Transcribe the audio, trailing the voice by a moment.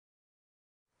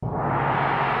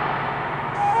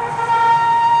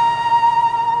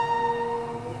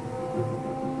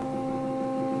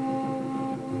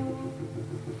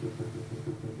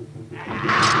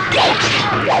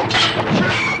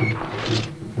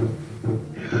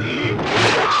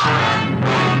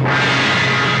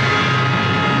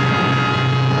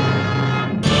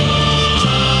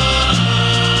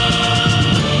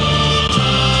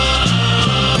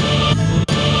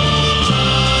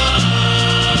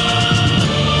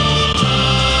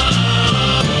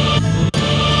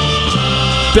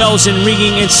bells and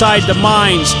ringing inside the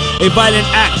mines. A violent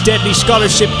act, deadly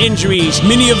scholarship injuries.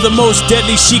 Many of the most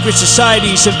deadly secret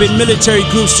societies have been military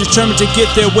groups determined to get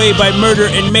their way by murder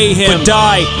and mayhem, but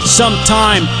die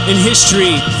sometime in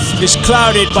history is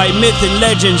clouded by myth and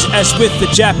legends, as with the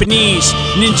Japanese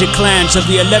ninja clans of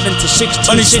the 11th to 16th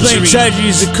Unexplained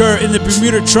tragedies occur in the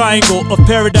Bermuda Triangle of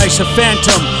Paradise, a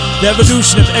phantom, the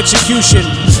evolution of execution,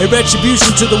 a retribution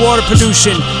to the water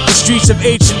pollution. The streets of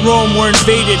ancient Rome were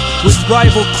invaded with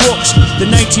rival crooks. The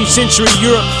 19th century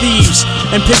Europe thieves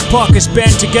and pickpockets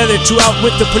band together to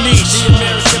outwit the police. The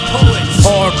American poet.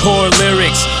 Hardcore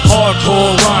lyrics,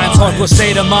 hardcore rhymes, hardcore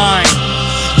state of mind.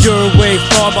 You're way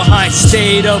far behind,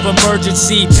 state of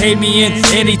emergency. Pay me in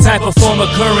any type of form of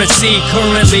currency.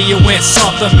 Currently you went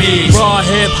soft on me. Raw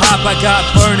hip hop I got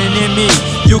burning in me.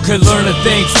 You could learn a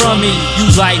thing from me. You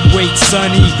lightweight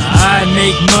sonny, I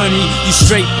make money. You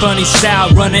straight funny style,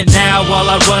 run it now while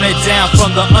I run it down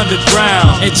from the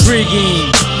underground. Intriguing,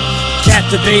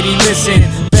 captivating, listen.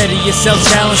 Better yourself,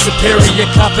 challenge superior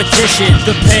competition.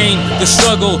 The pain, the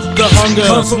struggle, the hunger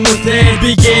come from within.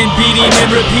 Begin beating and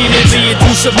repeatedly into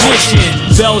submission.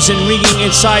 Bells and ringing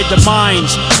inside the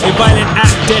mines. A violent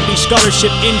act, deadly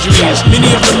scholarship injuries. Many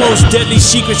of the most deadly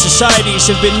secret societies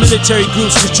have been military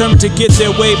groups determined to get their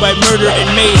way by murder and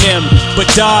mayhem, but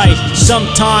die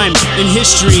sometime in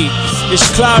history is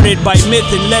clouded by myth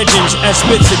and legends, as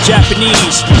with the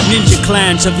Japanese ninja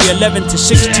clans of the 11th to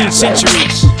 16th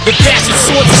centuries. The bastard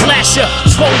sword slasher,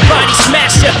 bone body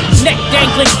smasher, neck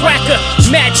dangling cracker,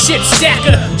 mad ship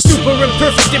stacker, super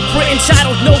imperfect imprint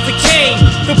entitled Novocaine.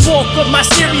 The bulk of my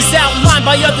series outlined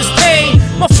by others' pain.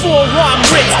 My forearm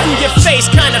rips through your face,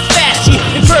 kinda fashy,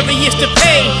 impervious to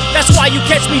pain. That's why you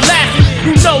catch me laughing.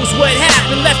 Who knows what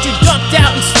happened? Left you dumped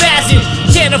out and spazzing.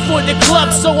 Can't afford the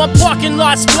club, so I'm parking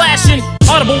lot splashing.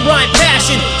 Audible rhyme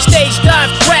passion, stage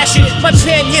dive crashing. My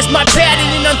pen hits my pad in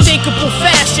an unthinkable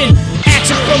fashion.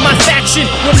 Action from my faction,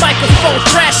 with microphone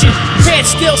thrashing.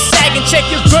 Pants still sagging, check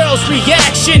your girl's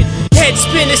reaction. Head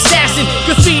spin assassin,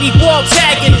 graffiti wall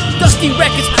tagging. Dusty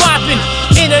records popping,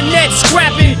 internet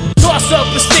scrapping. Toss up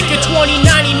a stick at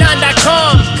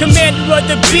 2099.com. Commander of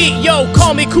the beat, yo,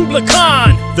 call me Kubla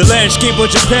Khan. The landscape of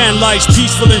Japan lies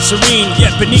peaceful and serene,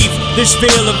 yet beneath this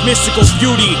veil of mystical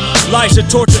beauty lies a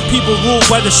tortured people ruled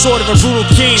by the sword of a brutal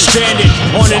king. Stranded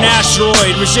on an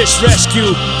asteroid, resist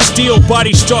rescue. Steel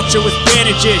body structure with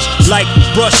bandages like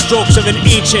brush strokes of an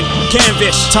ancient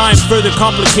canvas. Time further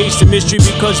complicates the mystery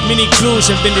because many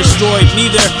clues have been destroyed.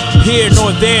 Neither here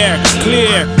nor there,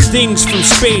 clear things from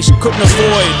space couldn't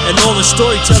avoid, and all the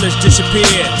storytellers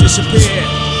disappear.